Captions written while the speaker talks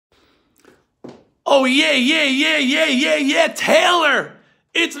Oh, yeah, Taylor.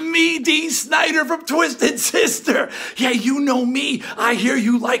 It's me, Dee Snider from Twisted Sister. Yeah, you know me. I hear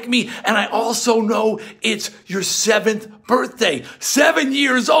you like me. And I also know it's your 7th birthday. 7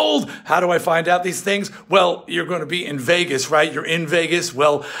 years old. How do I find out these things? Well, you're going to be in Vegas, right? You're in Vegas.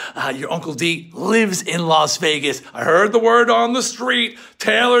 Well, your Uncle D lives in Las Vegas. I heard the word on the street.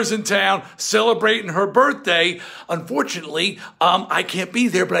 Taylor's in town celebrating her birthday. Unfortunately, I can't be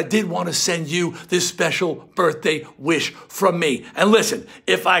there, but I did want to send you this special birthday wish from me. And listen,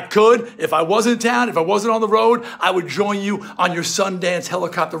 if I could, if I was in town, if I wasn't on the road, I would join you on your Sundance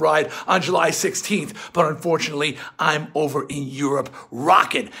helicopter ride on July 16th. But unfortunately, I'm over in Europe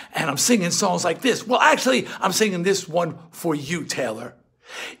rocking, and I'm singing songs like this. Well, actually, I'm singing this one for you, Taylor.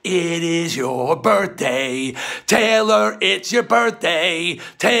 It is your birthday, Taylor, it's your birthday.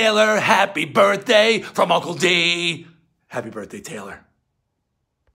 Taylor, happy birthday from Uncle D. Happy birthday, Taylor.